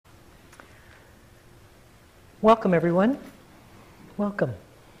Welcome, everyone. Welcome.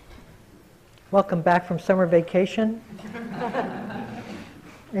 Welcome back from summer vacation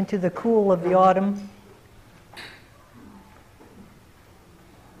into the cool of the autumn.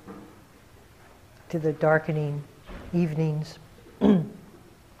 To the darkening evenings.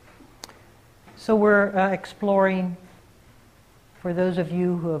 So we're exploring, for those of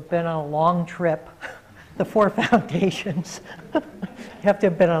you who have been on a long trip, the four foundations. You have to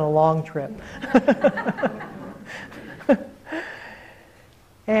have been on a long trip.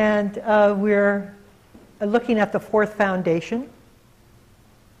 And we're looking at the fourth foundation,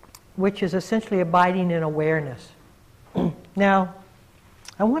 which is essentially abiding in awareness. Now,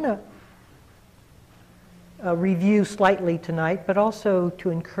 I want to review slightly tonight, but also to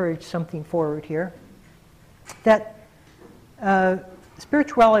encourage something forward here, that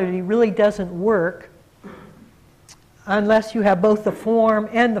spirituality really doesn't work unless you have both the form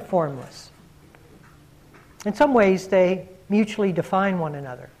and the formless. In some ways, they mutually define one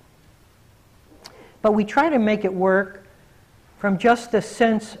another. But we try to make it work from just the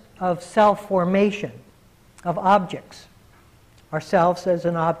sense of self-formation of objects, ourselves as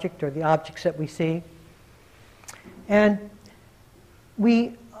an object or the objects that we see. And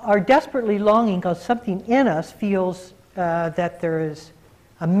we are desperately longing because something in us feels that there is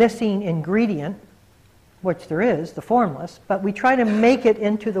a missing ingredient, which there is, the formless, but we try to make it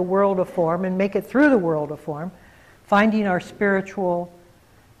into the world of form and make it through the world of form, finding our spiritual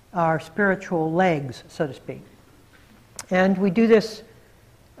legs, so to speak. And we do this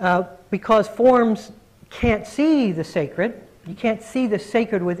because forms can't see the sacred. You can't see the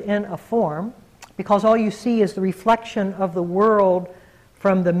sacred within a form, because all you see is the reflection of the world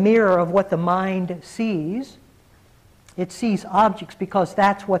from the mirror of what the mind sees. It sees objects because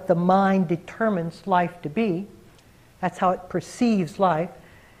that's what the mind determines life to be. That's how it perceives life.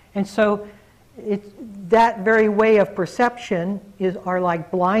 And so that very way of perception are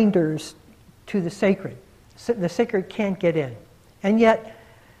like blinders to the sacred. The sacred can't get in. And yet,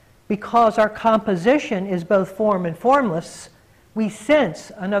 because our composition is both form and formless, we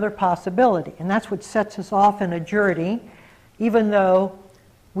sense another possibility. And that's what sets us off in a journey, even though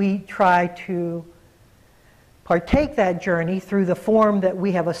we try to partake that journey through the form that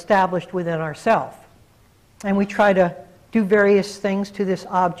we have established within ourselves. And we try to do various things to this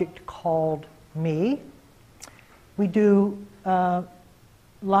object called me. We do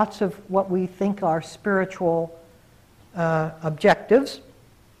lots of what we think are spiritual objectives.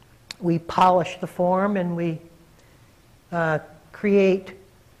 We polish the form and we create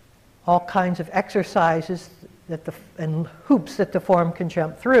all kinds of exercises and hoops that the form can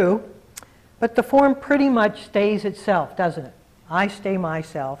jump through. But the form pretty much stays itself, doesn't it? I stay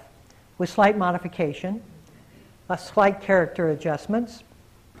myself with slight modification, slight character adjustments,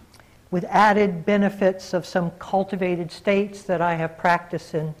 with added benefits of some cultivated states that I have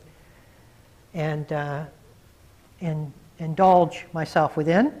practiced in and indulge myself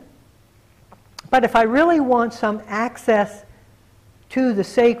within. But if I really want some access to the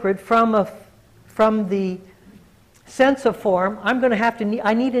sacred from the sense of form, I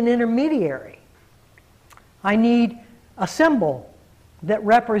need an intermediary. I need a symbol that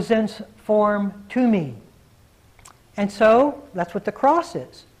represents form to me. And so that's what the cross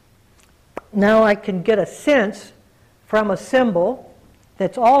is. Now I can get a sense from a symbol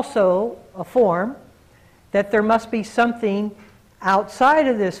that's also a form that there must be something outside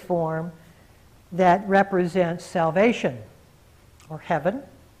of this form that represents salvation or heaven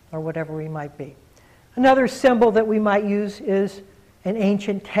or whatever we might be. Another symbol that we might use is an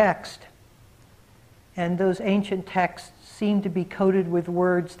ancient text. And those ancient texts seem to be coated with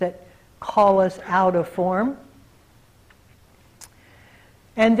words that call us out of form.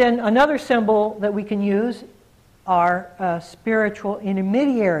 And then another symbol that we can use are spiritual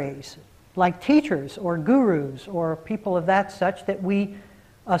intermediaries, like teachers or gurus or people of that such that we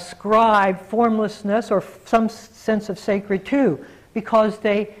ascribe formlessness or some sense of sacred to, because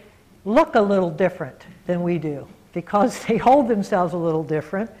they look a little different than we do, because they hold themselves a little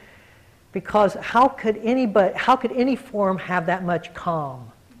different, because how could any form have that much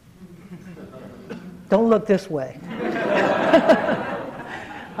calm? Don't look this way.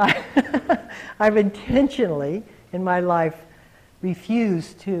 I've intentionally, in my life,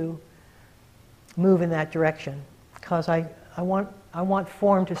 refused to move in that direction, because I want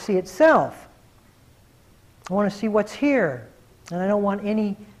form to see itself. I want to see what's here, and I don't want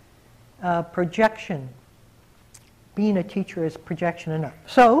any projection. Being a teacher is projection enough.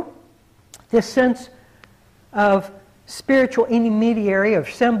 So, this sense of spiritual intermediary, of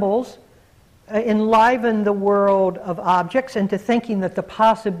symbols, enliven the world of objects into thinking that the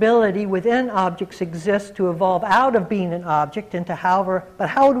possibility within objects exists to evolve out of being an object into however, but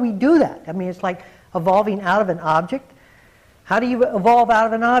how do we do that? I mean, it's like evolving out of an object. How do you evolve out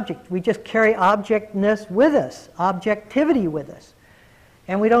of an object? We just carry objectness with us, objectivity with us.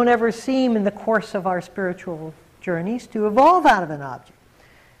 And we don't ever seem in the course of our spiritual journeys to evolve out of an object.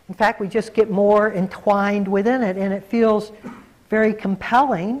 In fact, we just get more entwined within it, and it feels very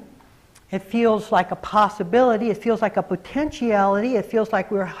compelling. It feels like a possibility. It feels like a potentiality. It feels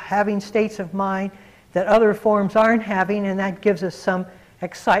like we're having states of mind that other forms aren't having, and that gives us some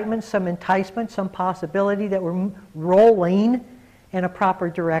excitement, some enticement, some possibility that we're rolling in a proper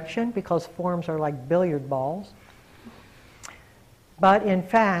direction, because forms are like billiard balls. But in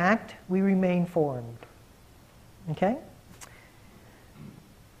fact, we remain formed. Okay?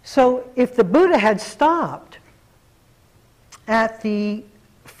 So if the Buddha had stopped at the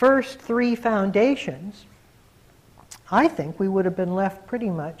first three foundations, I think we would have been left pretty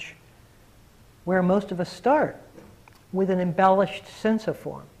much where most of us start, with an embellished sense of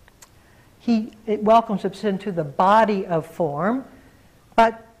form. It welcomes us into the body of form,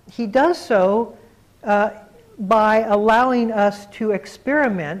 but he does so by allowing us to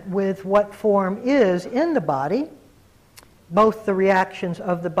experiment with what form is in the body, both the reactions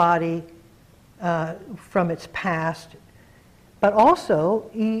of the body from its past, but also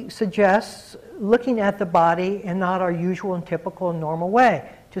he suggests looking at the body in not our usual and typical and normal way,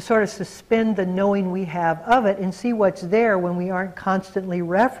 to sort of suspend the knowing we have of it and see what's there when we aren't constantly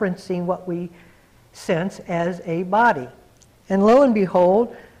referencing what we sense as a body. And lo and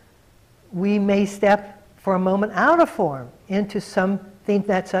behold, we may step for a moment out of form into something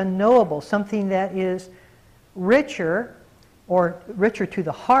that's unknowable, something that is richer, or richer to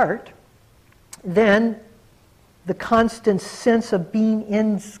the heart, than the constant sense of being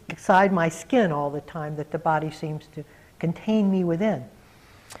inside my skin all the time that the body seems to contain me within.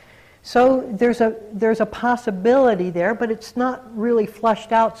 So there's a possibility there, but it's not really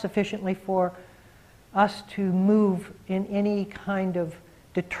flushed out sufficiently for us to move in any kind of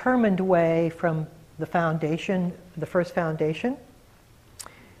determined way from the foundation, the first foundation.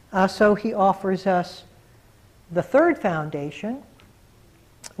 So he offers us the third foundation,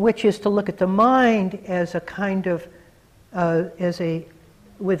 which is to look at the mind as a kind of,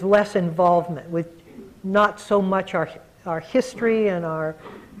 with less involvement, with not so much our history and our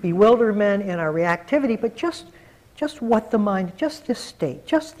bewilderment and our reactivity, but just what the mind, just this state,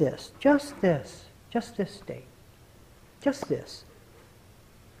 just this state, just this.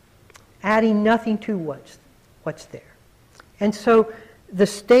 Adding nothing to what's there. And so the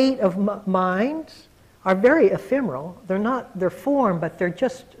state of minds are very ephemeral. They're form, but they're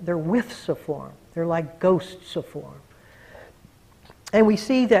whiffs of form. They're like ghosts of form. And we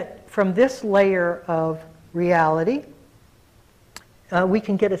see that from this layer of reality, we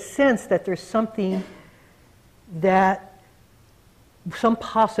can get a sense that there's some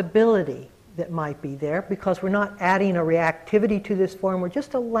possibility that might be there, because we're not adding a reactivity to this form. We're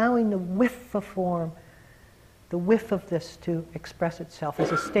just allowing the whiff of form, the whiff of this to express itself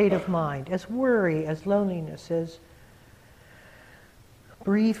as a state of mind, as worry, as loneliness, as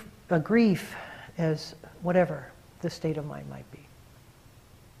grief, as whatever the state of mind might be.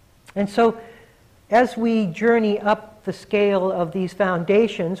 And so as we journey up the scale of these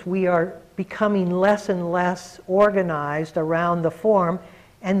foundations, we are becoming less and less organized around the form,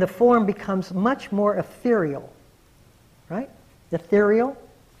 and the form becomes much more ethereal, right? Ethereal.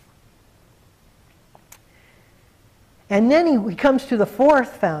 And then he comes to the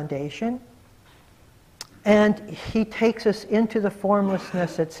fourth foundation, and he takes us into the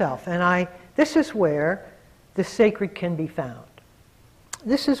formlessness itself. And this is where the sacred can be found.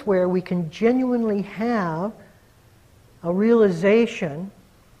 This is where we can genuinely have a realization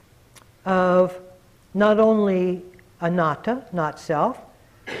of not only anatta, not self,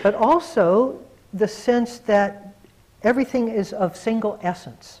 but also the sense that everything is of single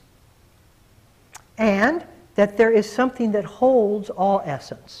essence, and that there is something that holds all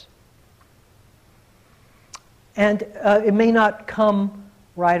essence. And it may not come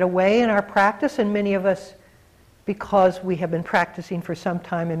right away in our practice, and many of us, because we have been practicing for some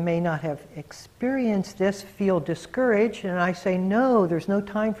time and may not have experienced this, feel discouraged. And I say, no, there's no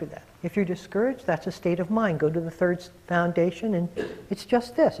time for that. If you're discouraged, that's a state of mind. Go to the third foundation, and it's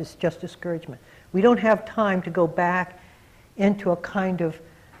just this. It's just discouragement. We don't have time to go back into a kind of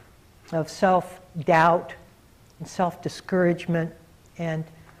self-doubt and self-discouragement and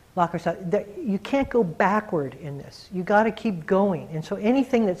lock ourselves. You can't go backward in this. You got to keep going. And so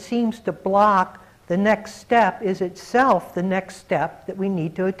anything that seems to block the next step is itself the next step that we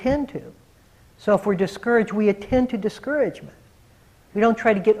need to attend to. So if we're discouraged, we attend to discouragement. We don't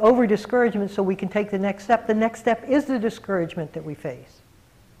try to get over discouragement so we can take the next step. The next step is the discouragement that we face.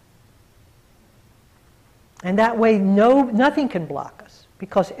 And that way, nothing can block us,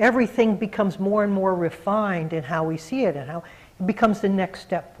 because everything becomes more and more refined in how we see it and how it becomes the next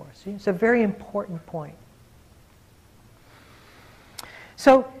step for us. It's a very important point.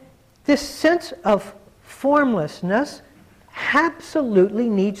 So this sense of formlessness absolutely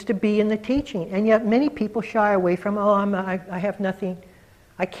needs to be in the teaching, and yet many people shy away from, I have nothing,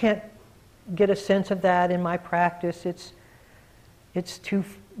 I can't get a sense of that in my practice, it's too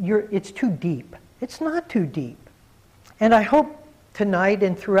deep. It's not too deep. And I hope tonight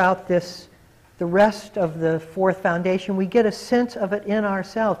and throughout the rest of the fourth foundation, we get a sense of it in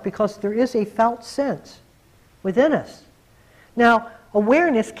ourselves, because there is a felt sense within us. Now,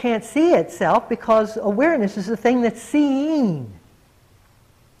 awareness can't see itself, because awareness is the thing that's seen.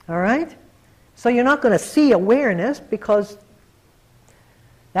 All right? So you're not going to see awareness, because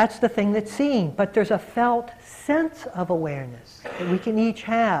that's the thing that's seen. But there's a felt sense of awareness that we can each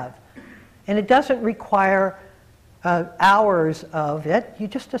have. And it doesn't require hours of it. You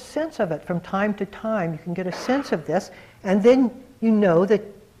just a sense of it from time to time. You can get a sense of this, and then you know that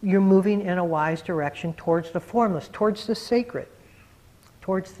you're moving in a wise direction towards the formless, towards the sacred.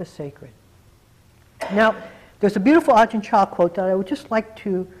 Towards the sacred. Now, there's a beautiful Ajahn Chah quote that I would just like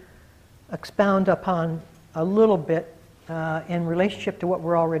to expound upon a little bit in relationship to what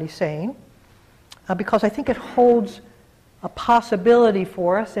we're already saying, because I think it holds a possibility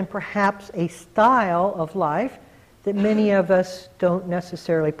for us and perhaps a style of life that many of us don't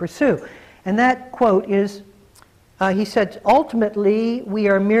necessarily pursue. And that quote is, he said, ultimately, we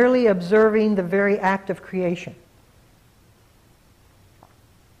are merely observing the very act of creation.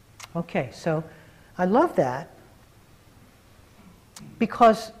 Okay, so I love that,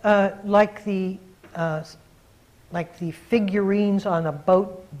 because like the figurines on a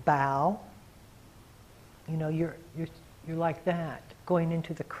boat bow, you know, you're like that, going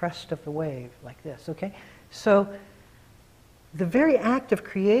into the crest of the wave, like this, okay? So the very act of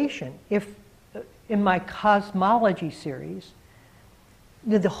creation, if in my cosmology series,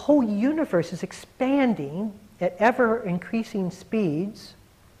 the whole universe is expanding at ever-increasing speeds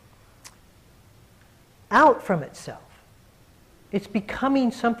out from itself. It's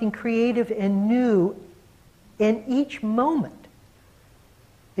becoming something creative and new in each moment.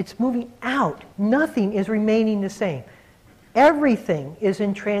 It's moving out. Nothing is remaining the same. Everything is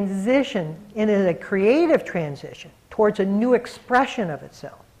in transition, and in a creative transition towards a new expression of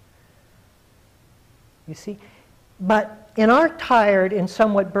itself. You see? But in our tired and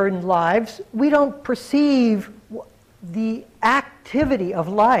somewhat burdened lives, we don't perceive the activity of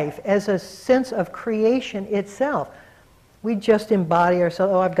life as a sense of creation itself. We just embody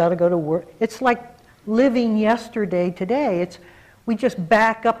ourselves, I've got to go to work. It's like living yesterday today. We just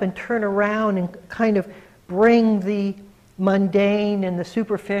back up and turn around and kind of bring the mundane and the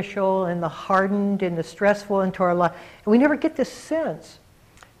superficial and the hardened and the stressful into our life. And we never get this sense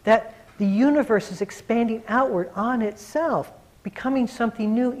that the universe is expanding outward on itself, becoming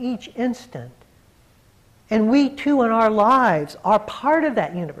something new each instant. And we too in our lives are part of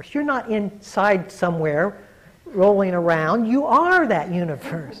that universe. You're not inside somewhere rolling around. You are that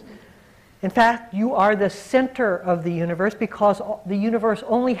universe. In fact, you are the center of the universe, because the universe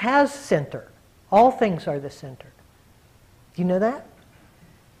only has center. All things are the center. Do you know that?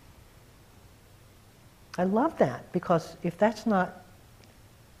 I love that, because if that's not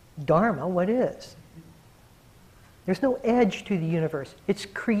Dharma, what is? There's no edge to the universe. It's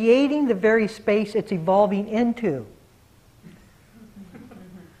creating the very space it's evolving into.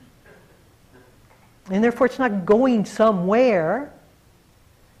 And therefore it's not going somewhere.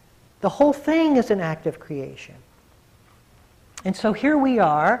 The whole thing is an act of creation. And so here we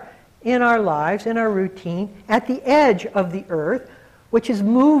are in our lives, in our routine, at the edge of the earth, which is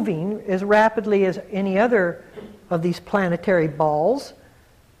moving as rapidly as any other of these planetary balls,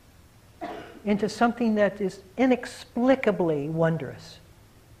 into something that is inexplicably wondrous.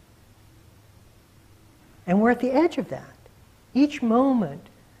 And we're at the edge of that. Each moment,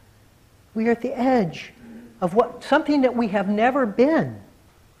 we are at the edge of something that we have never been.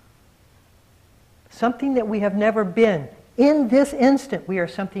 Something that we have never been. In this instant, we are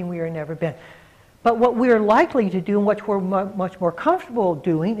something we have never been. But what we are likely to do, and what we're much more comfortable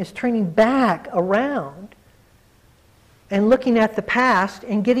doing, is turning back around and looking at the past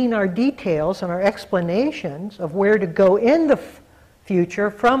and getting our details and our explanations of where to go in the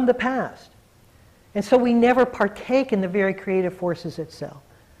future from the past. And so we never partake in the very creative forces itself.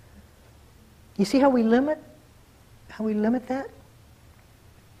 You see how we limit that?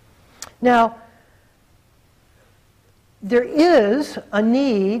 Now, there is a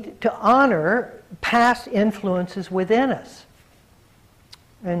need to honor past influences within us.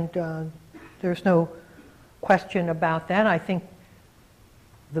 And there's no question about that. I think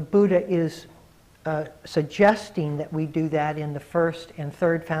the Buddha is suggesting that we do that in the first and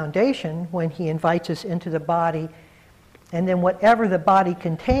third foundation when he invites us into the body. And then whatever the body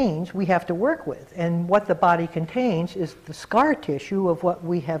contains, we have to work with. And what the body contains is the scar tissue of what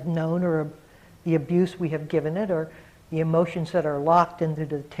we have known, or the abuse we have given it, or the emotions that are locked into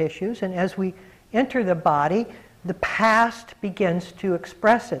the tissues. And as we enter the body, the past begins to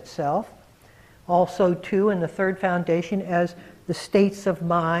express itself. Also, too, in the third foundation, as the states of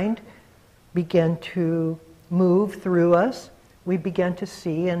mind begin to move through us, we begin to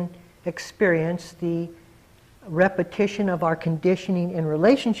see and experience the repetition of our conditioning in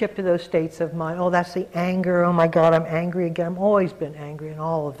relationship to those states of mind. Oh, that's the anger. Oh my God, I'm angry again. I've always been angry, and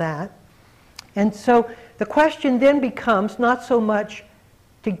all of that. And so the question then becomes not so much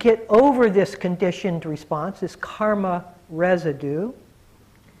to get over this conditioned response, this karma residue.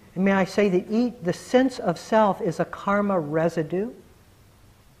 And may I say that the sense of self is a karma residue.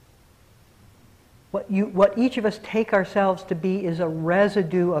 What each of us take ourselves to be is a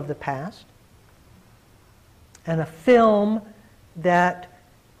residue of the past, and a film that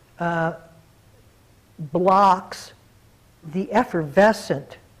blocks the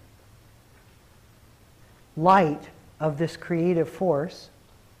effervescent light of this creative force.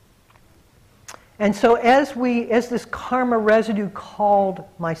 And so as this karma residue called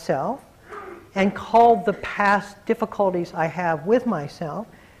myself, and called the past difficulties I have with myself,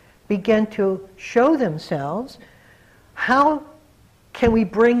 begin to show themselves, how can we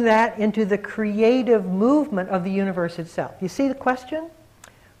bring that into the creative movement of the universe itself? You see the question?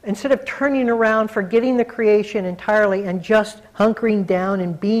 Instead of turning around, forgetting the creation entirely, and just hunkering down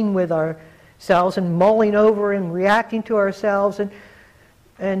and being with ourselves and mulling over and reacting to ourselves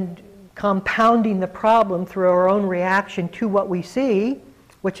and compounding the problem through our own reaction to what we see,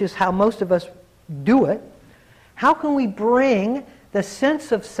 which is how most of us do it, how can we bring the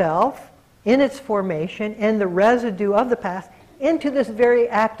sense of self in its formation and the residue of the past into this very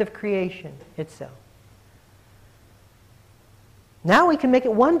act of creation itself? Now we can make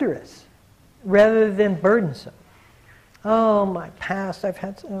it wondrous rather than burdensome. Oh, my past, I've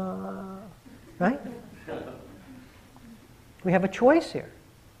had... right? We have a choice here.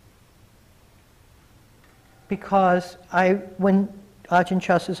 Because when Ajahn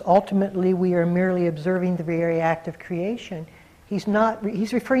Chah says, ultimately we are merely observing the very act of creation, he's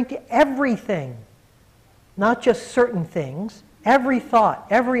referring to everything, not just certain things. Every thought,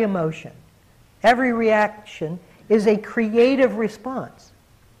 every emotion, every reaction is a creative response.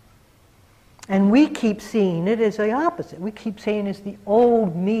 And we keep seeing it as the opposite. We keep saying it's the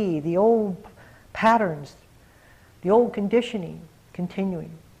old me, the old patterns, the old conditioning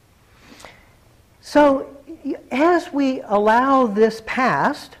continuing. So as we allow this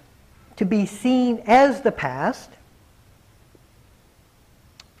past to be seen as the past,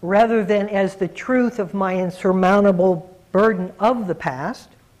 rather than as the truth of my insurmountable burden of the past,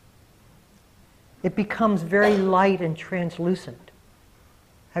 it becomes very light and translucent.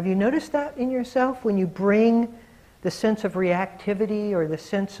 Have you noticed that in yourself when you bring the sense of reactivity or the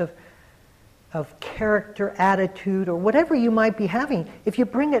sense of character, attitude, or whatever you might be having? If you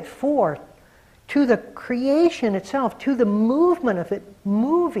bring it forth to the creation itself, to the movement of it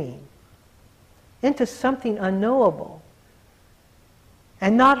moving into something unknowable,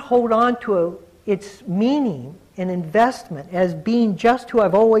 and not hold on to its meaning and investment as being just who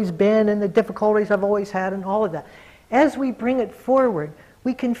I've always been and the difficulties I've always had and all of that. As we bring it forward,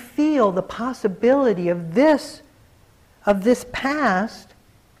 we can feel the possibility of this past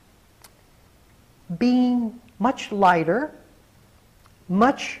being much lighter,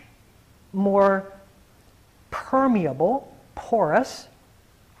 much more permeable, porous,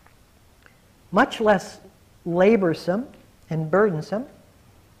 much less laborsome and burdensome,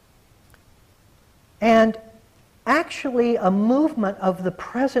 and actually a movement of the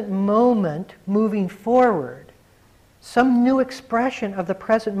present moment moving forward, some new expression of the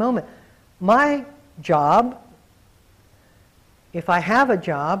present moment. My job, if I have a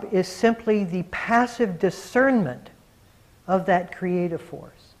job, is simply the passive discernment of that creative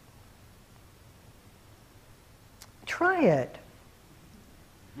force. Try it.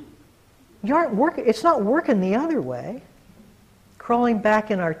 You aren't working, it's not working the other way. Crawling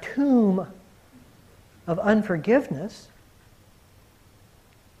back in our tomb of unforgiveness.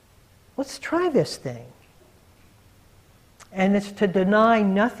 Let's try this thing. And it's to deny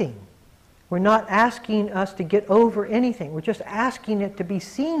nothing. We're not asking us to get over anything. We're just asking it to be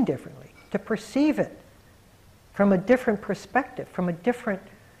seen differently, to perceive it from a different perspective, from a different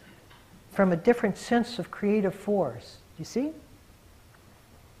sense of creative force. You see?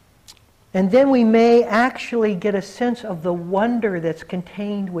 And then we may actually get a sense of the wonder that's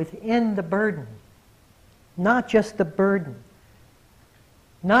contained within the burden. Not just the burden.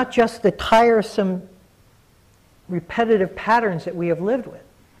 Not just the tiresome, repetitive patterns that we have lived with,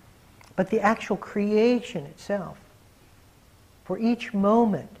 but the actual creation itself. For each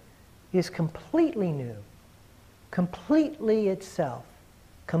moment is completely new, completely itself,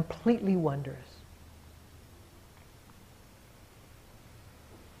 completely wondrous.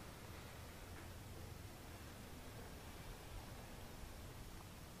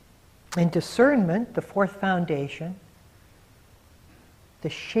 In discernment, the fourth foundation, the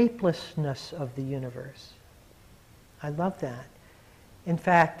shapelessness of the universe. I love that. In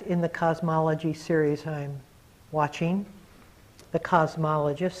fact, in the cosmology series I'm watching, the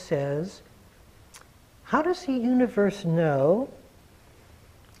cosmologist says, how does the universe know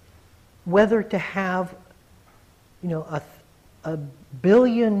whether to have, a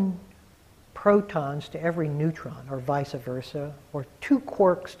billion protons to every neutron, or vice versa, or 2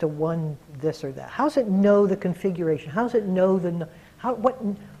 quarks to 1 this or that? How does it know the configuration? How does it know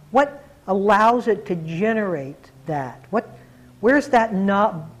what allows it to generate that? Where's that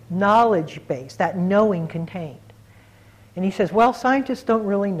knowledge base, that knowing contained? And he says, well, scientists don't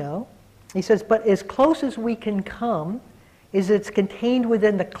really know. He says, but as close as we can come is it's contained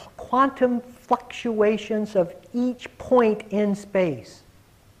within the quantum fluctuations of each point in space.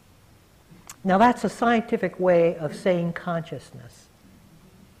 Now that's a scientific way of saying consciousness.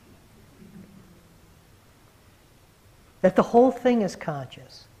 That the whole thing is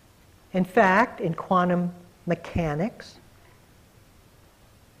conscious. In fact, in quantum mechanics,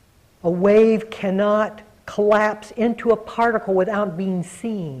 a wave cannot collapse into a particle without being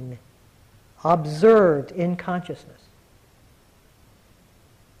seen, observed in consciousness.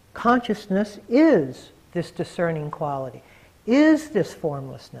 Consciousness is this discerning quality, is this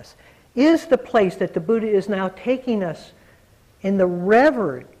formlessness, is the place that the Buddha is now taking us in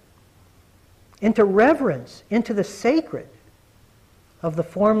the into reverence, into the sacred of the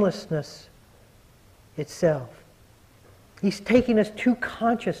formlessness itself. He's taking us to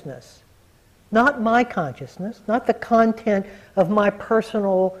consciousness, not my consciousness, not the content of my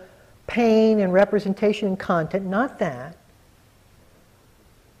personal pain and representation and content, not that.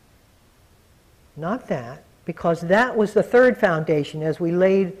 Not that, because that was the third foundation as we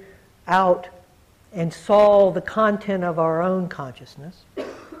laid out and saw the content of our own consciousness.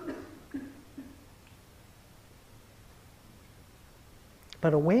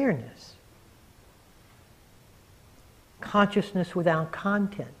 But awareness, consciousness without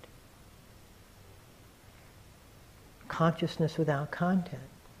content, consciousness without content,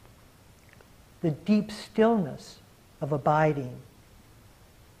 the deep stillness of abiding.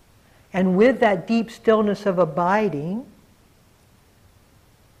 And with that deep stillness of abiding,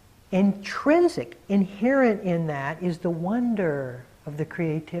 intrinsic, inherent in that is the wonder of the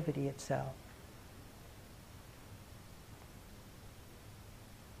creativity itself.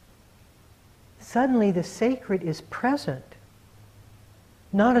 Suddenly the sacred is present,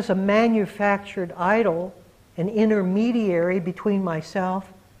 not as a manufactured idol, an intermediary between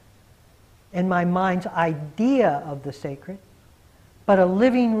myself and my mind's idea of the sacred, but a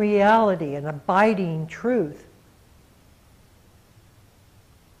living reality, an abiding truth.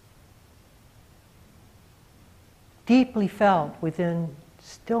 Deeply felt within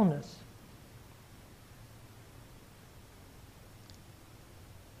stillness.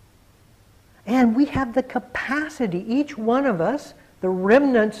 And we have the capacity, each one of us, the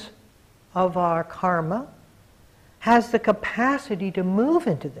remnants of our karma, has the capacity to move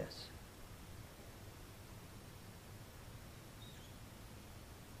into this.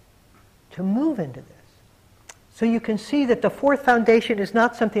 To move into this. So you can see that the fourth foundation is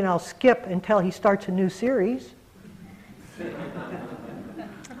not something I'll skip until he starts a new series.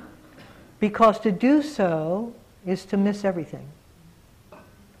 Because to do so is to miss everything.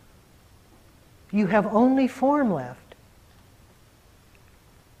 You have only form left.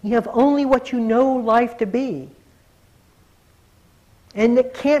 You have only what you know life to be. And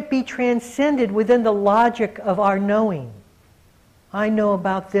it can't be transcended within the logic of our knowing. I know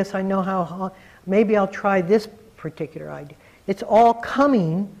about this, I know how, maybe I'll try this particular idea. It's all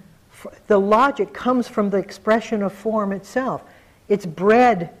coming, the logic comes from the expression of form itself. It's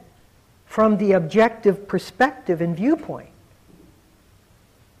bred from the objective perspective and viewpoint.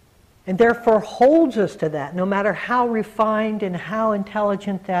 And therefore holds us to that, no matter how refined and how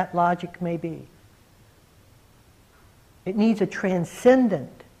intelligent that logic may be. It needs a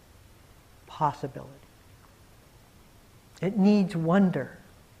transcendent possibility. It needs wonder.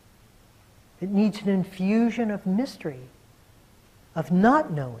 It needs an infusion of mystery, of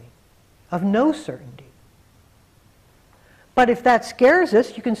not knowing, of no certainty. But if that scares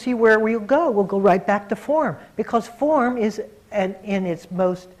us, you can see where we'll go. We'll go right back to form, because form is, in its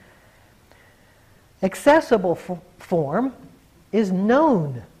most accessible form, is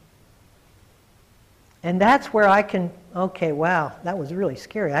known. And that's where I can, okay, wow, that was really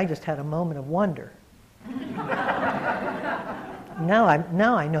scary. I just had a moment of wonder. Now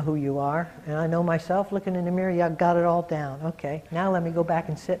I know who you are, and I know myself looking in the mirror. Yeah, I've got it all down. Okay, now let me go back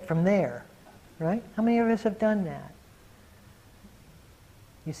and sit from there. Right? How many of us have done that?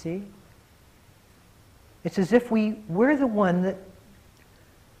 You see? It's as if we're the one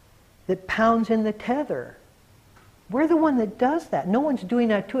that pounds in the tether. We're the one that does that. No one's doing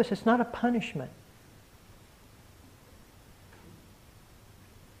that to us. It's not a punishment.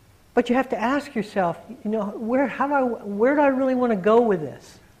 But you have to ask yourself, where do I really want to go with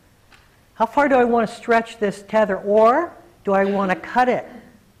this? How far do I want to stretch this tether? Or do I want to cut it?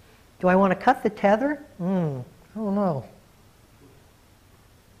 Do I want to cut the tether? I don't know.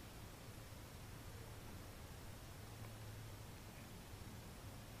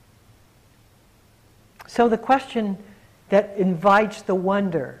 So the question that invites the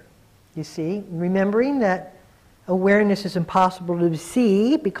wonder, you see, remembering that awareness is impossible to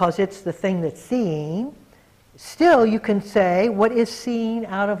see because it's the thing that's seeing, still you can say, what is seen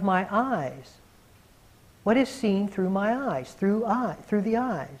out of my eyes? What is seen through my eyes, through the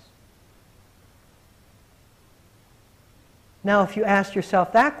eyes? Now, if you ask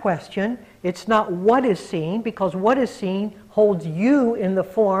yourself that question, it's not what is seen, because what is seen holds you in the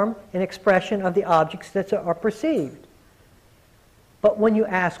form and expression of the objects that are perceived. But when you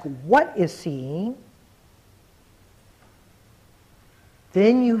ask what is seen,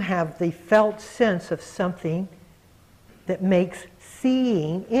 then you have the felt sense of something that makes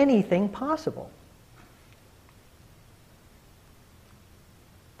seeing anything possible.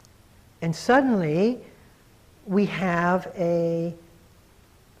 And suddenly, we have a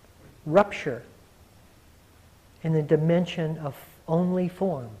rupture in the dimension of only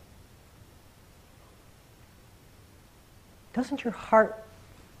form. Doesn't your heart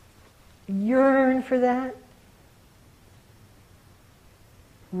yearn for that?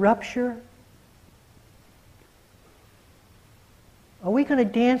 Rupture? Are we going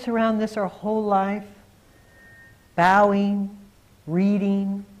to dance around this our whole life? Bowing,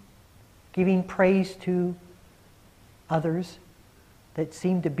 reading, giving praise to others that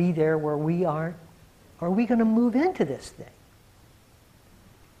seem to be there where we aren't? Or are we going to move into this thing?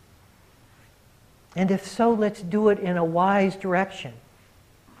 And if so, let's do it in a wise direction,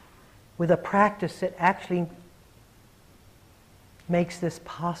 with a practice that actually makes this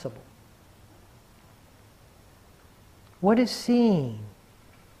possible. What is seeing?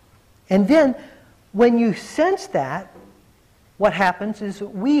 And then, when you sense that, what happens is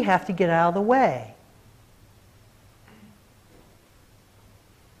we have to get out of the way.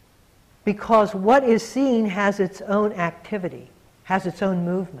 Because what is seen has its own activity, has its own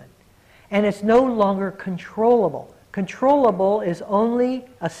movement. And it's no longer controllable. Controllable is only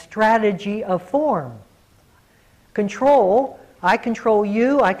a strategy of form. Control, I control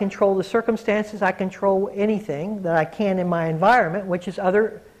you, I control the circumstances, I control anything that I can in my environment, which is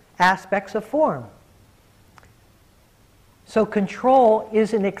other aspects of form. So control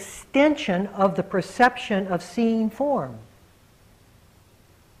is an extension of the perception of seeing form.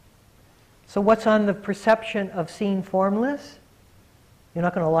 So what's on the perception of seeing formless? You're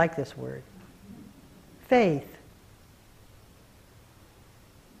not going to like this word. Faith.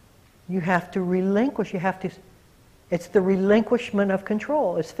 You have to relinquish, it's the relinquishment of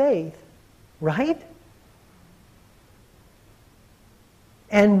control, it's faith, right?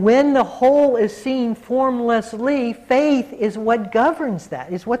 And when the whole is seen formlessly, faith is what governs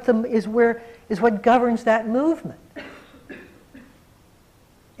that, is what governs that movement.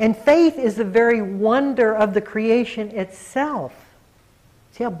 And faith is the very wonder of the creation itself.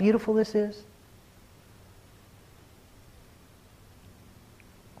 See how beautiful this is?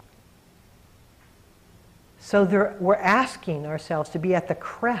 So we're asking ourselves to be at the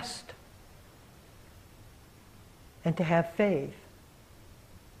crest and to have faith.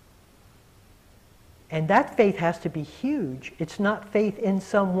 And that faith has to be huge. It's not faith in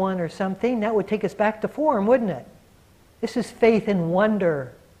someone or something. That would take us back to form, wouldn't it? This is faith in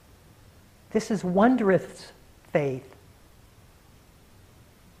wonder. This is wondrous faith.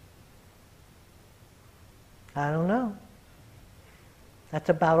 I don't know. That's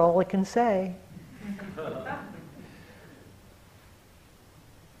about all I can say.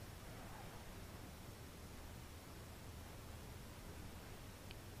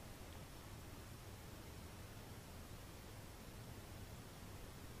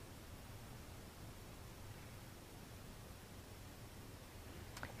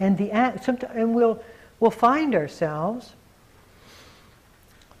 And and we'll find ourselves,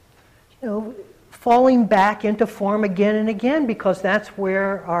 falling back into form again and again, because that's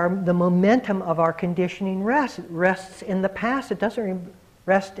where the momentum of our conditioning rests. It rests in the past. It doesn't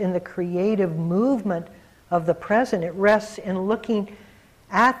rest in the creative movement of the present. It rests in looking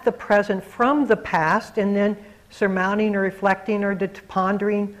at the present from the past and then surmounting or reflecting or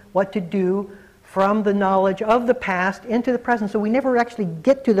pondering what to do from the knowledge of the past into the present. So we never actually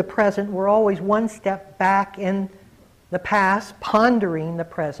get to the present. We're always one step back in the past, pondering the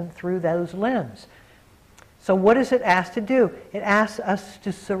present through those lenses. So what does it ask to do? It asks us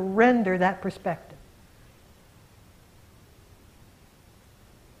to surrender that perspective.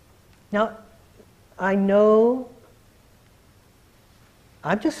 Now, I know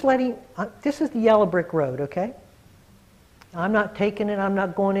this is the yellow brick road, okay? I'm not taking it, I'm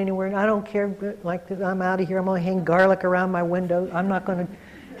not going anywhere, I don't care, I'm out of here, I'm going to hang garlic around my window, I'm not going to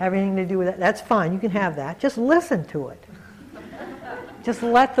have anything to do with that. That's fine, you can have that. Just listen to it. Just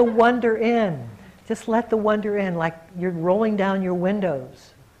let the wonder in. Just let the wonder in, like you're rolling down your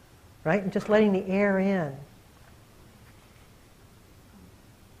windows, right? And just letting the air in.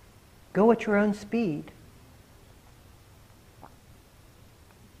 Go at your own speed.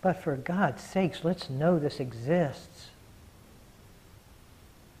 But for God's sakes, let's know this exists.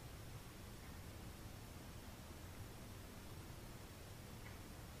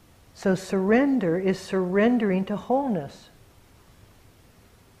 So surrender is surrendering to wholeness.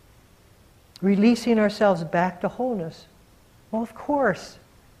 Releasing ourselves back to wholeness. Well, of course.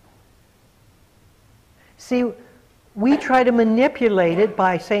 See, we try to manipulate it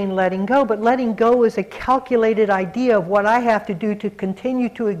by saying letting go, but letting go is a calculated idea of what I have to do to continue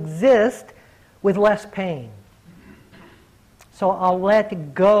to exist with less pain. So I'll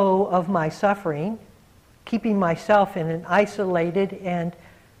let go of my suffering, keeping myself in an isolated and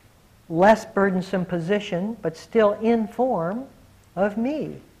less burdensome position, but still in form of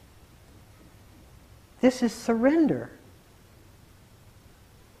me. This is surrender.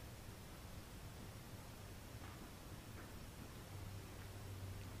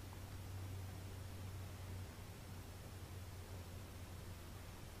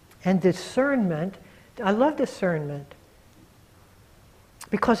 And discernment, I love discernment,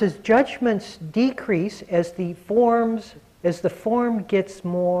 because as judgments decrease, as the form gets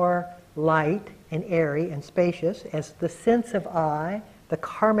more light and airy and spacious, as the sense of I, the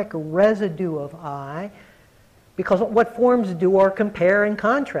karmic residue of I, because what forms do are compare and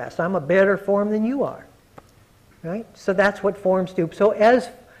contrast. I'm a better form than you are, right? So that's what forms do. So as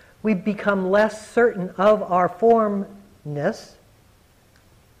we become less certain of our formness,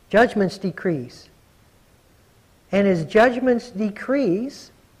 judgments decrease. And as judgments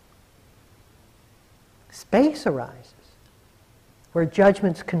decrease, space arises. Where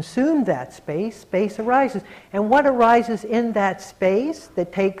judgments consume that space, space arises. And what arises in that space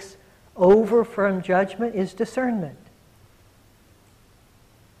that takes over from judgment is discernment.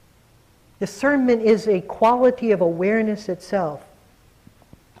 Discernment is a quality of awareness itself.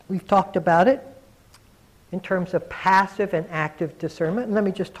 We've talked about it in terms of passive and active discernment. And let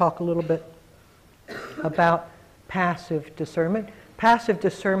me just talk a little bit about passive discernment. Passive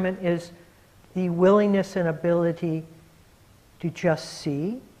discernment is the willingness and ability to just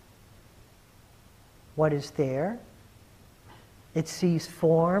see what is there. It sees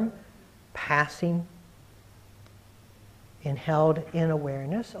form passing and held in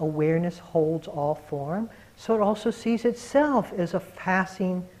awareness. Awareness holds all form. So it also sees itself as a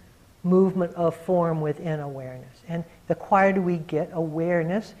passing movement of form within awareness. And the quieter we get,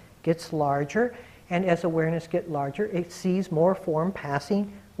 awareness gets larger. And as awareness gets larger, it sees more form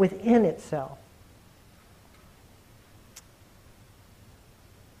passing within itself.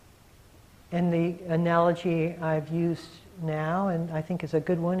 And the analogy I've used now, and I think is a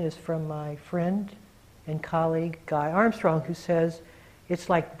good one, is from my friend and colleague Guy Armstrong, who says, it's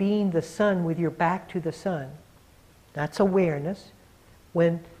like being the sun with your back to the sun. That's awareness.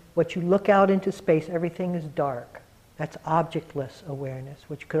 When what you look out into space, everything is dark. That's objectless awareness,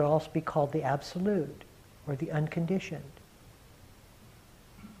 which could also be called the absolute or the unconditioned.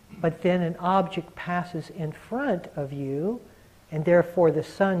 But then an object passes in front of you, and therefore the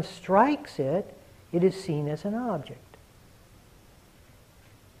sun strikes it, it is seen as an object.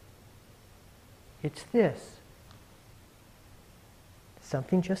 It's this.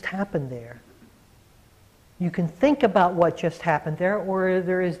 Something just happened there. You can think about what just happened there, or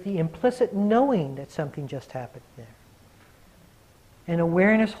there is the implicit knowing that something just happened there. And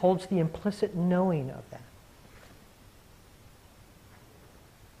awareness holds the implicit knowing of that.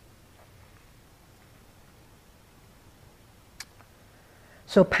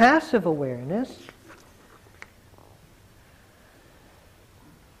 So passive awareness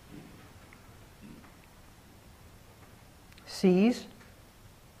sees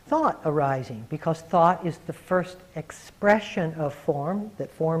thought arising, because thought is the first expression of form that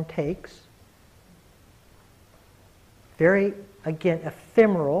form takes. Very, again,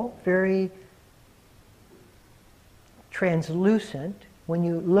 ephemeral, very translucent. When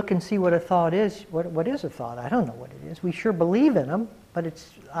you look and see what a thought is, what is a thought? I don't know what it is. We sure believe in them, but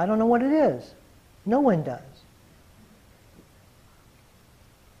I don't know what it is. No one does.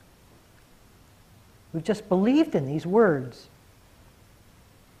 We've just believed in these words.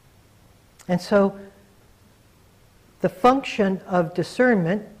 And so the function of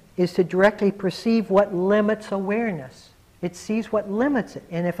discernment is to directly perceive what limits awareness. It sees what limits it.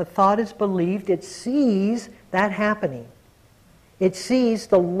 And if a thought is believed, it sees that happening. It sees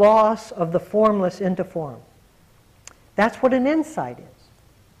the loss of the formless into form. That's what an insight is.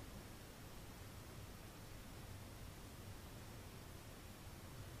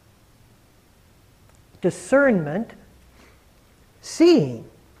 Discernment, seeing.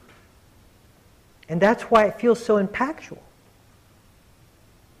 And that's why it feels so impactual,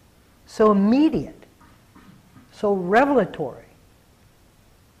 so immediate, so revelatory.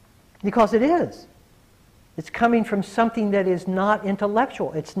 Because it is. It's coming from something that is not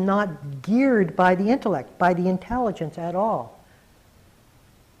intellectual. It's not geared by the intellect, by the intelligence at all.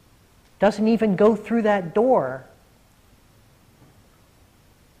 Doesn't even go through that door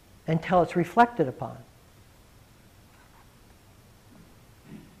until it's reflected upon.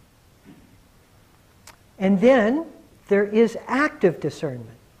 And then there is active discernment.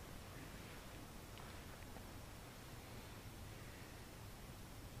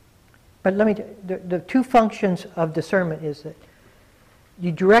 But the two functions of discernment is that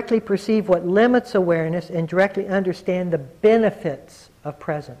you directly perceive what limits awareness and directly understand the benefits of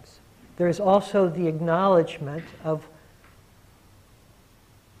presence. There is also the acknowledgement of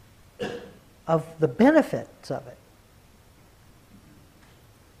the benefits of it.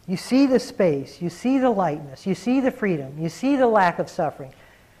 You see the space, you see the lightness, you see the freedom, you see the lack of suffering,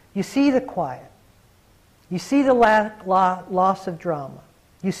 you see the quiet, you see the loss of drama,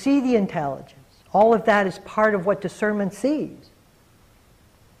 you see the intelligence. All of that is part of what discernment sees.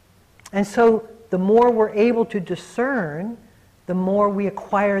 And so the more we're able to discern, the more we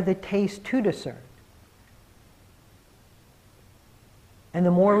acquire the taste to discern. And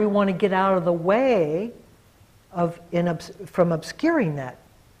the more we want to get out of the way from obscuring that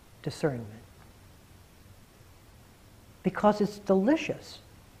discernment. Because it's delicious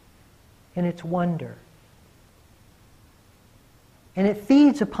in its wonder. And it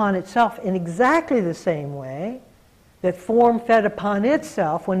feeds upon itself in exactly the same way that form fed upon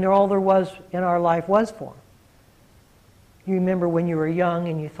itself when all there was in our life was form. You remember when you were young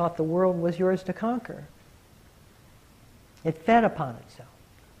and you thought the world was yours to conquer. It fed upon itself.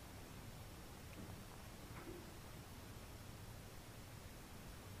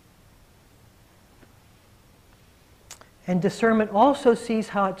 And discernment also sees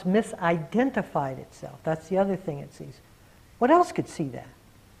how it's misidentified itself. That's the other thing it sees. What else could see that?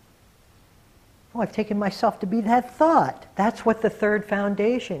 Oh, I've taken myself to be that thought. That's what the third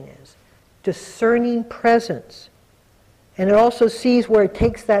foundation is. Discerning presence. And it also sees where it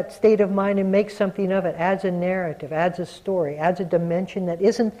takes that state of mind and makes something of it, adds a narrative, adds a story, adds a dimension that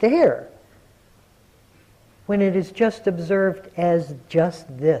isn't there when it is just observed as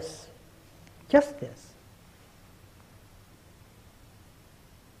just this. Just this.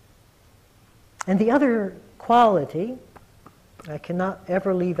 And the other quality I cannot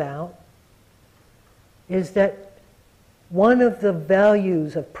ever leave out is that one of the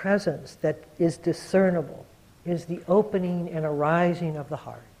values of presence that is discernible is the opening and arising of the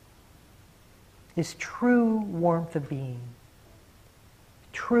heart. Is true warmth of being,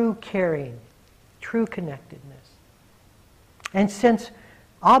 true caring, true connectedness. And since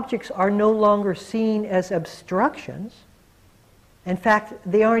objects are no longer seen as obstructions, in fact,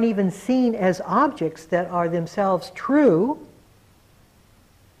 they aren't even seen as objects that are themselves true.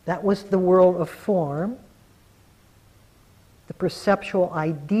 That was the world of form. The perceptual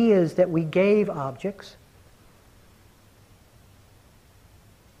ideas that we gave objects.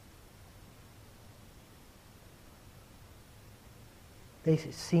 They're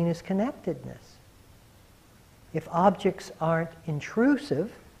seen as connectedness. If objects aren't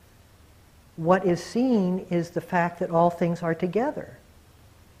intrusive, what is seen is the fact that all things are together.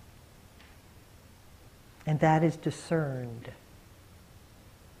 And that is discerned.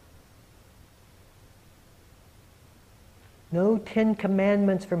 No 10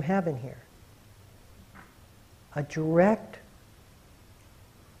 commandments from heaven here. A direct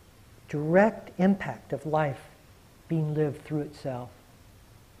direct impact of life being lived through itself.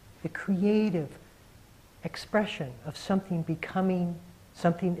 The creative expression of something becoming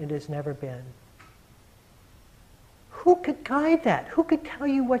something it has never been. Who could guide that? Who could tell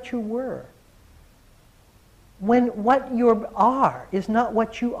you what you were? When what you are is not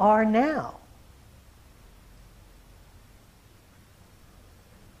what you are now.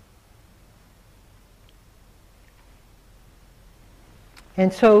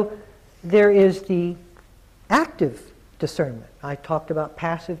 And so there is the active discernment. I talked about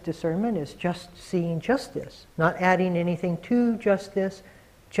passive discernment as just seeing just this, not adding anything to just this,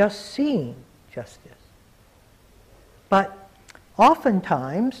 just seeing just this. But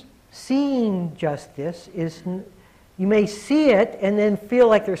oftentimes, seeing just this is, you may see it and then feel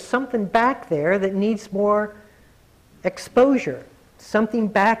like there's something back there that needs more exposure. Something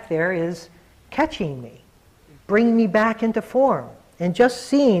back there is catching me, bringing me back into form. And just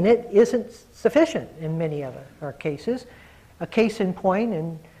seeing it isn't sufficient in many of our cases. A case in point,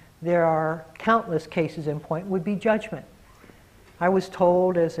 and there are countless cases in point, would be judgment. I was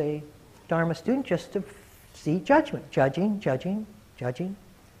told as a Dharma student just to see judgment. Judging, judging, judging.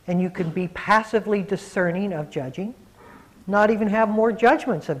 And you can be passively discerning of judging, not even have more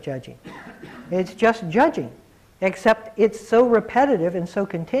judgments of judging. It's just judging, except it's so repetitive and so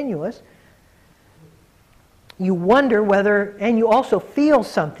continuous. You wonder whether, and you also feel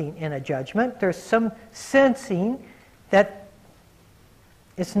something in a judgment. There's some sensing that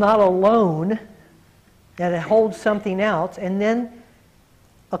it's not alone, that it holds something else, and then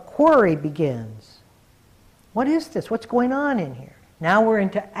a query begins. What is this? What's going on in here? Now we're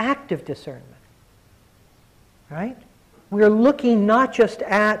into active discernment, right? We're looking not just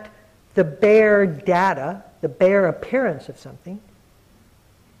at the bare data, the bare appearance of something,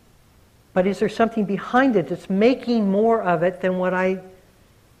 but is there something behind it that's making more of it than what I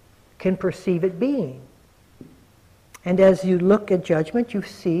can perceive it being? And as you look at judgment, you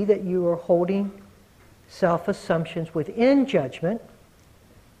see that you are holding self-assumptions within judgment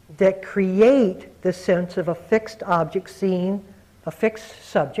that create the sense of a fixed object seeing a fixed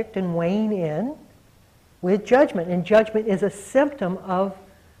subject and weighing in with judgment. And judgment is a symptom of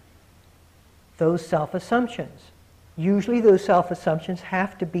those self-assumptions. Usually those self-assumptions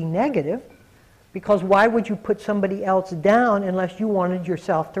have to be negative, because why would you put somebody else down unless you wanted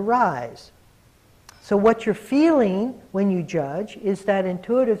yourself to rise? So what you're feeling when you judge is that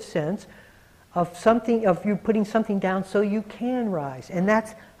intuitive sense of something, of you putting something down so you can rise. And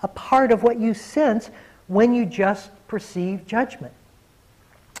that's a part of what you sense when you just perceive judgment.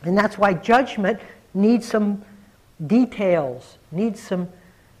 And that's why judgment needs some details, needs some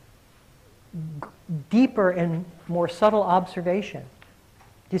deeper and more subtle observation.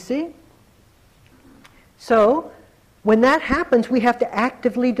 Do you see? So, when that happens, we have to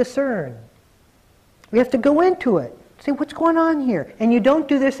actively discern. We have to go into it. See what's going on here. And you don't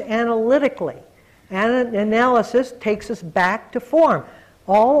do this analytically. Analysis takes us back to form.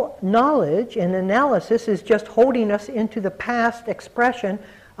 All knowledge and analysis is just holding us into the past expression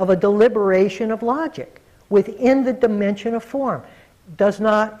of a deliberation of logic within the dimension of form. Does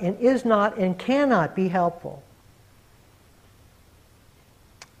not and is not and cannot be helpful.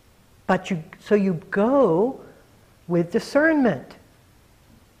 But so you go with discernment.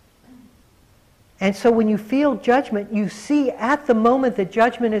 And so when you feel judgment, you see at the moment that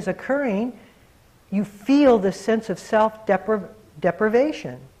judgment is occurring, you feel the sense of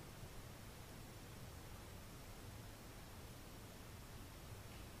self-deprivation.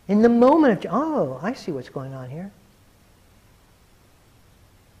 In the moment of, oh, I see what's going on here.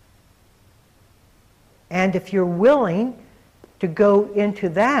 And if you're willing to go into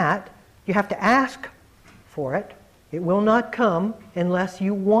that, you have to ask for it. It will not come unless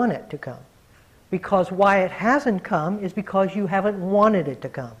you want it to come. Because why it hasn't come is because you haven't wanted it to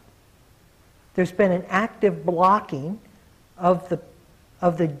come. There's been an active blocking of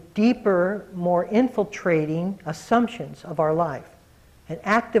the deeper, more infiltrating assumptions of our life. An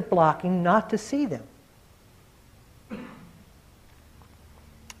active blocking not to see them.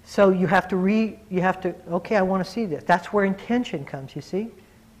 So you have to, okay, I want to see this. That's where intention comes, you see?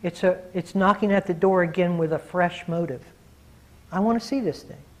 It's knocking at the door again with a fresh motive. I want to see this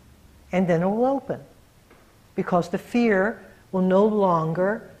thing. And then it will open. Because the fear will no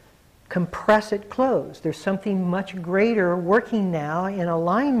longer compress it closed. There's something much greater working now in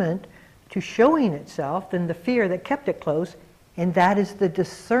alignment to showing itself than the fear that kept it closed, and that is the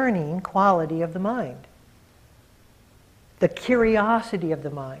discerning quality of the mind. The curiosity of the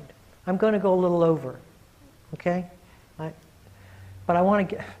mind. I'm going to go a little over, okay? But I want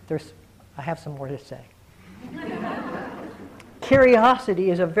to get, I have some more to say.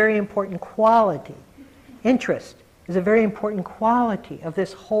 curiosity is a very important quality. Interest is a very important quality of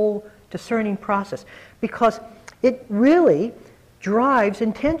this whole discerning process, because it really drives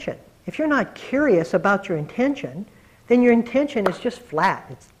intention. If you're not curious about your intention, then your intention is just flat.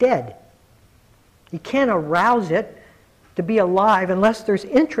 It's dead. You can't arouse it to be alive unless there's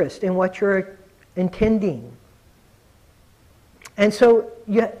interest in what you're intending. And so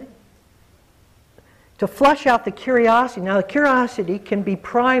to flush out the curiosity, now the curiosity can be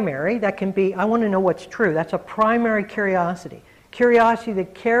primary, that can be, I want to know what's true. That's a primary curiosity. Curiosity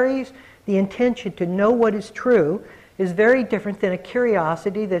that carries the intention to know what is true is very different than a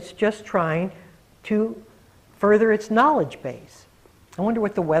curiosity that's just trying to further its knowledge base. I wonder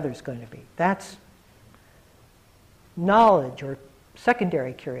what the weather's going to be. That's knowledge or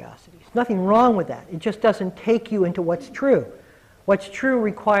secondary curiosity. There's nothing wrong with that. It just doesn't take you into what's true. What's true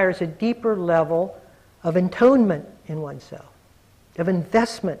requires a deeper level of intonement in oneself, of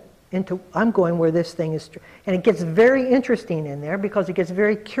investment into, I'm going where this thing is true. And it gets very interesting in there because it gets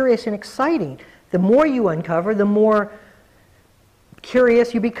very curious and exciting. The more you uncover, the more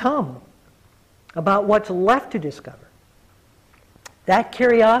curious you become about what's left to discover. That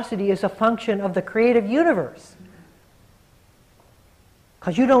curiosity is a function of the creative universe.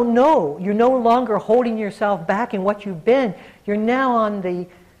 Because you don't know. You're no longer holding yourself back in what you've been. You're now on the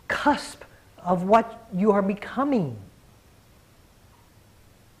cusp of what you are becoming.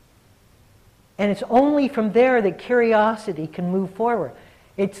 And it's only from there that curiosity can move forward.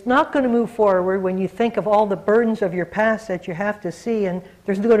 It's not going to move forward when you think of all the burdens of your past that you have to see, and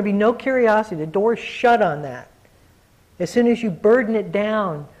there's going to be no curiosity. The door's shut on that. As soon as you burden it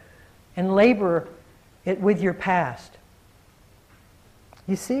down and labor it with your past.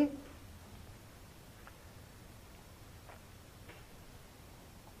 You see?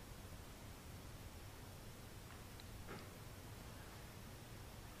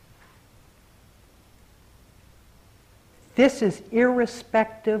 This is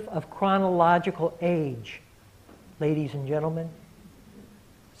irrespective of chronological age, ladies and gentlemen.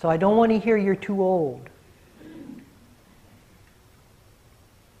 So I don't want to hear you're too old.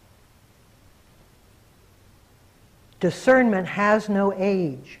 Discernment has no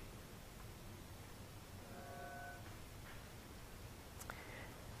age.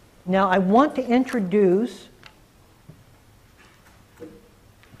 Now I want to introduce,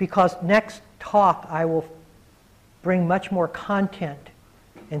 because next talk I will bring much more content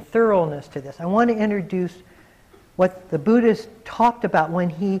and thoroughness to this. I want to introduce what the Buddhist talked about when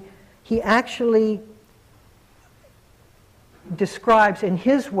he actually describes in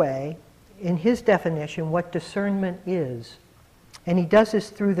his way, in his definition, what discernment is. And he does this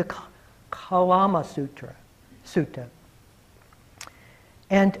through the Kalama Sutta.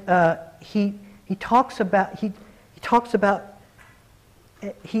 And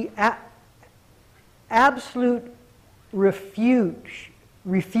he absolute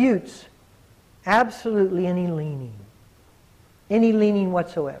refutes absolutely any leaning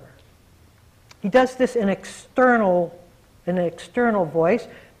whatsoever. He does this in an external voice,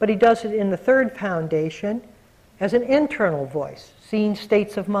 but he does it in the third foundation as an internal voice, seeing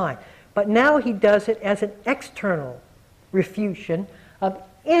states of mind. But now he does it as an external refutation of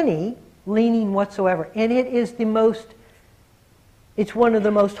any leaning whatsoever. And it's one of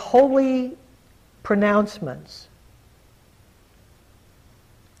the most holy pronouncements,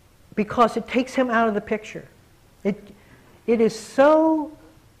 because it takes him out of the picture. It is so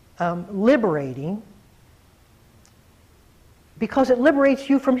liberating, because it liberates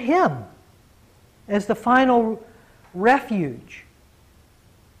you from him as the final refuge.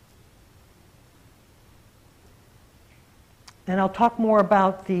 And I'll talk more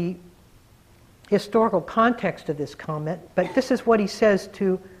about the historical context of this comment, but this is what he says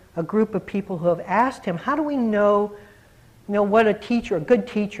to a group of people who have asked him, how do we know what a good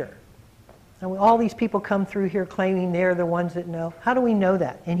teacher? And all these people come through here claiming they're the ones that know. How do we know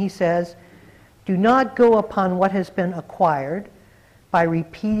that? And he says, do not go upon what has been acquired by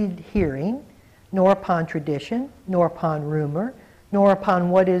repeated hearing, nor upon tradition, nor upon rumor, nor upon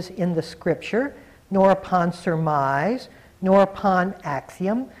what is in the scripture, nor upon surmise, nor upon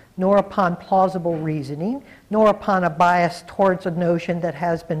axiom, nor upon plausible reasoning, nor upon a bias towards a notion that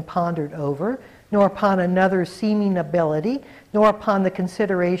has been pondered over, nor upon another's seeming ability, nor upon the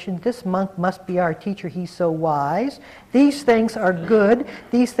consideration, this monk must be our teacher, he's so wise. These things are good,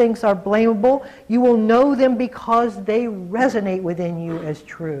 these things are blamable. You will know them because they resonate within you as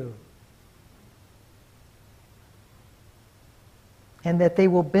true. And that they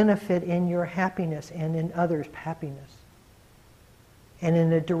will benefit in your happiness and in others' happiness. And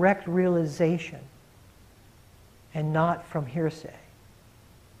in a direct realization and not from hearsay.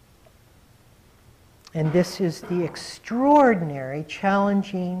 And this is the extraordinary,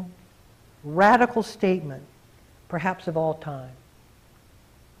 challenging, radical statement, perhaps of all time.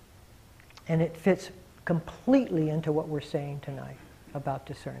 And it fits completely into what we're saying tonight about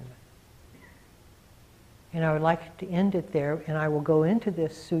discernment. And I would like to end it there, and I will go into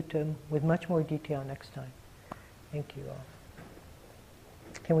this sutta with much more detail next time. Thank you all.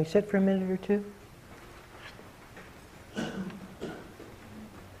 Can we sit for a minute or two?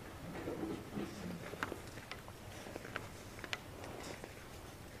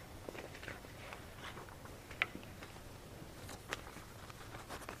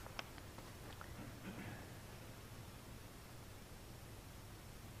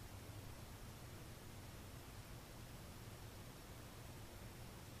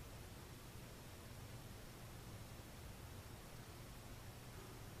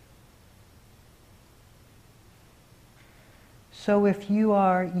 So if you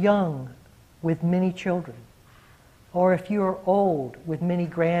are young with many children, or if you are old with many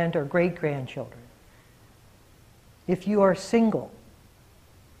grand or great-grandchildren, if you are single,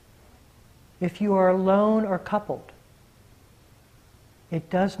 if you are alone or coupled, it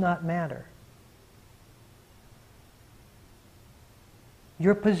does not matter.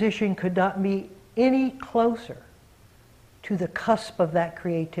 Your position could not be any closer to the cusp of that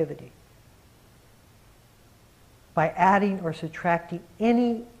creativity by adding or subtracting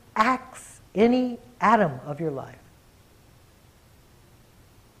any atom of your life.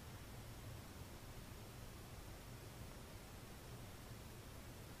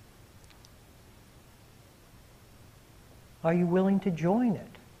 Are you willing to join it?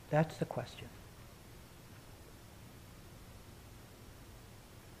 That's the question.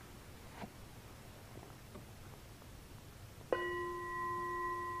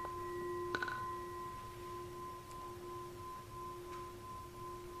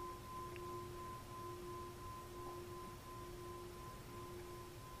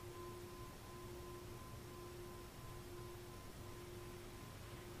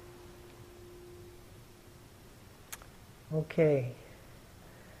 Okay.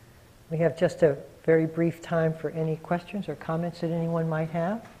 We have just a very brief time for any questions or comments that anyone might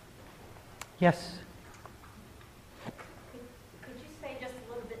have. Yes? Could you say just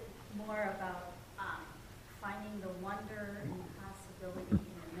a little bit more about finding the wonder and possibility in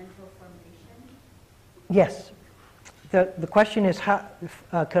the mental formation? Yes. The question is, how,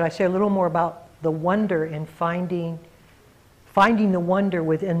 could I say a little more about the wonder in finding the wonder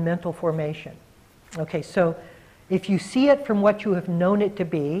within mental formation? Okay, so if you see it from what you have known it to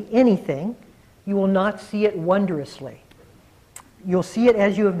be, anything, you will not see it wondrously. You'll see it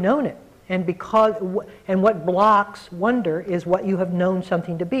as you have known it. And what blocks wonder is what you have known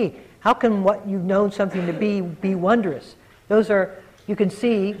something to be. How can what you've known something to be wondrous? Those are, you can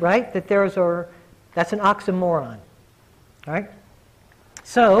see, right, that that's an oxymoron. Right?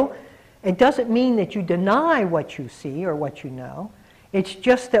 So, it doesn't mean that you deny what you see or what you know. It's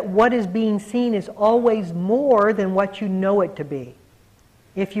just that what is being seen is always more than what you know it to be,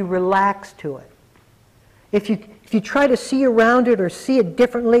 if you relax to it. If you try to see around it or see it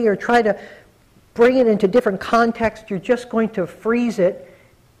differently or try to bring it into different context, you're just going to freeze it.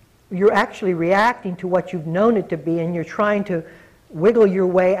 You're actually reacting to what you've known it to be, and you're trying to wiggle your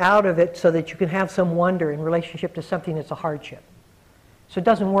way out of it so that you can have some wonder in relationship to something that's a hardship. So it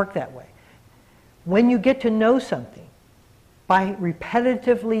doesn't work that way. When you get to know something, by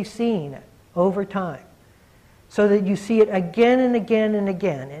repetitively seeing it over time, so that you see it again and again and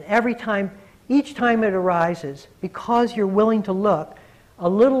again, and every time, each time it arises, because you're willing to look, a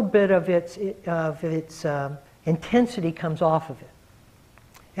little bit of its intensity comes off of it.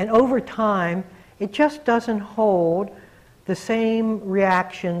 And over time, it just doesn't hold the same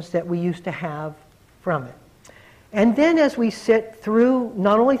reactions that we used to have from it. And then as we sit through,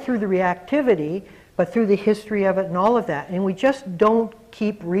 not only through the reactivity, but through the history of it and all of that, and we just don't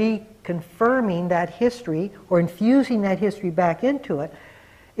keep reconfirming that history or infusing that history back into it,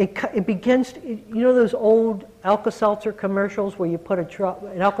 it begins to, you know those old Alka-Seltzer commercials where you put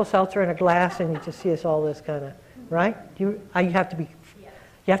an Alka-Seltzer in a glass and you just see us all this kind of, right? You have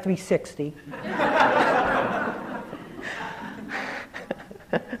to be 60.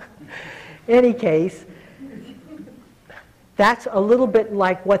 Any case, that's a little bit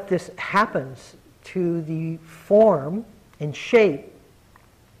like what this happens to the form and shape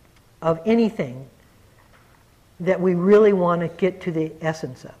of anything that we really want to get to the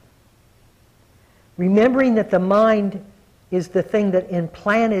essence of. Remembering that the mind is the thing that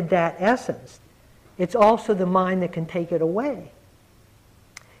implanted that essence, it's also the mind that can take it away.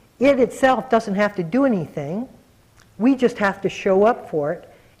 It itself doesn't have to do anything. We just have to show up for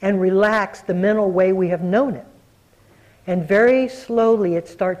it and relax the mental way we have known it. And very slowly it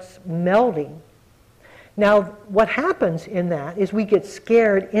starts melding. Now, what happens in that is we get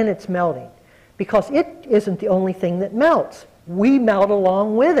scared in its melting, because it isn't the only thing that melts. We melt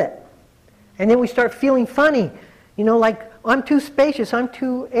along with it. And then we start feeling funny, like, I'm too spacious, I'm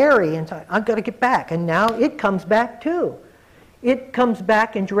too airy, and so I've got to get back. And now it comes back too. It comes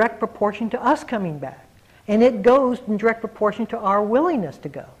back in direct proportion to us coming back. And it goes in direct proportion to our willingness to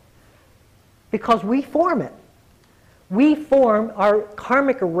go. Because we form it. We form, our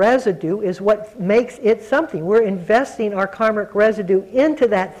karmic residue is what makes it something. We're investing our karmic residue into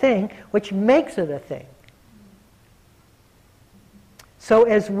that thing, which makes it a thing. So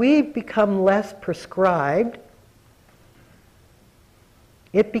as we become less prescribed,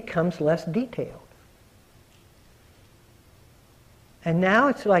 it becomes less detailed. And now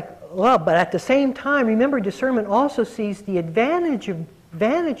it's like, well, but at the same time, remember, discernment also sees the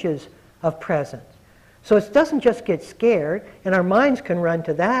advantages of presence. So it doesn't just get scared, and our minds can run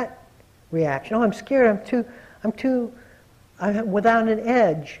to that reaction. Oh, I'm scared, I'm without an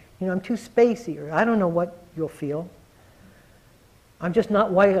edge, I'm too spacey, or I don't know what you'll feel. I'm just not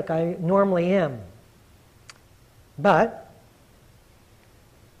white like I normally am. But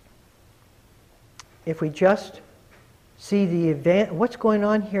if we just see what's going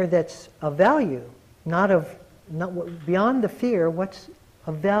on here that's of value, not beyond the fear, what's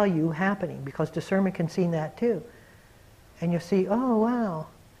of value happening, because discernment can see that too. And you'll see, oh wow,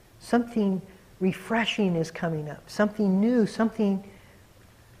 something refreshing is coming up, something new, something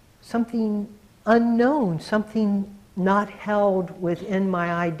unknown, something not held within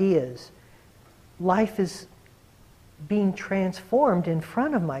my ideas. Life is being transformed in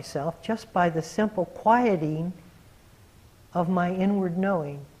front of myself just by the simple quieting of my inward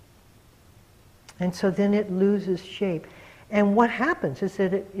knowing. And so then it loses shape. And what happens is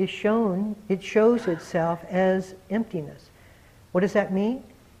that it shows itself as emptiness. What does that mean?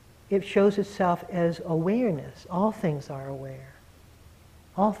 It shows itself as awareness. All things are aware.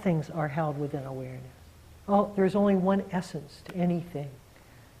 All things are held within awareness. There's only one essence to anything.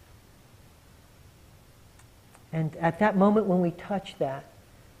 And at that moment when we touch that,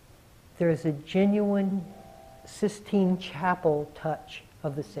 there is a genuine Sistine Chapel touch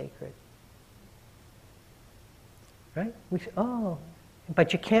of the sacred. Right? We say, oh,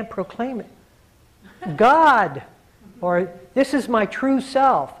 but you can't proclaim it. God, or this is my true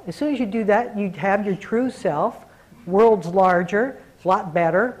self. As soon as you do that, you have your true self. World's larger, it's a lot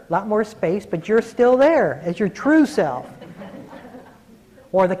better, a lot more space, but you're still there as your true self.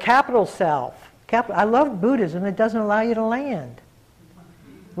 Or the capital self. I love Buddhism. It doesn't allow you to land.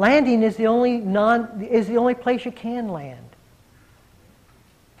 Landing is the only place you can land.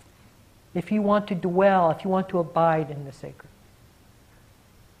 If you want to dwell, if you want to abide in the sacred.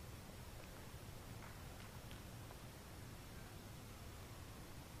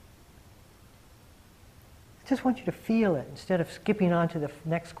 I just want you to feel it instead of skipping on to the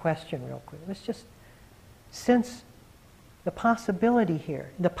next question real quick. Let's just sense the possibility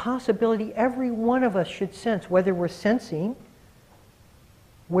here. The possibility every one of us should sense, whether we're sensing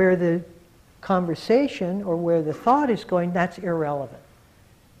where the conversation or where the thought is going, that's irrelevant.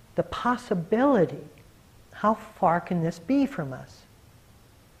 The possibility, how far can this be from us?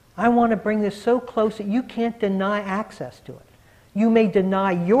 I want to bring this so close that you can't deny access to it. You may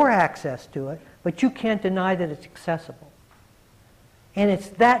deny your access to it, but you can't deny that it's accessible. And it's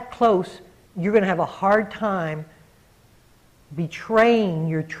that close, you're going to have a hard time betraying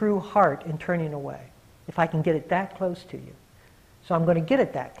your true heart and turning away, if I can get it that close to you. So I'm going to get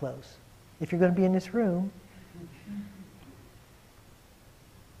it that close. If you're going to be in this room,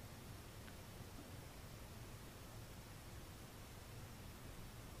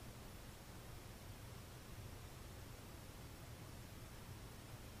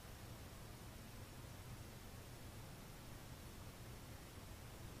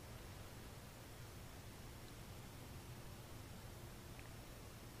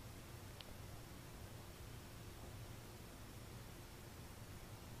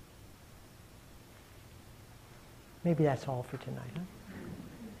 maybe that's all for tonight, huh?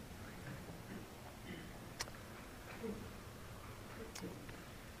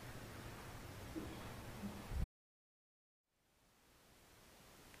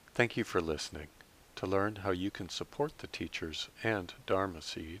 Thank you for listening. To learn how you can support the teachers and Dharma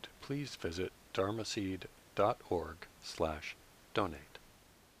Seed, please visit dharmaseed.org/donate.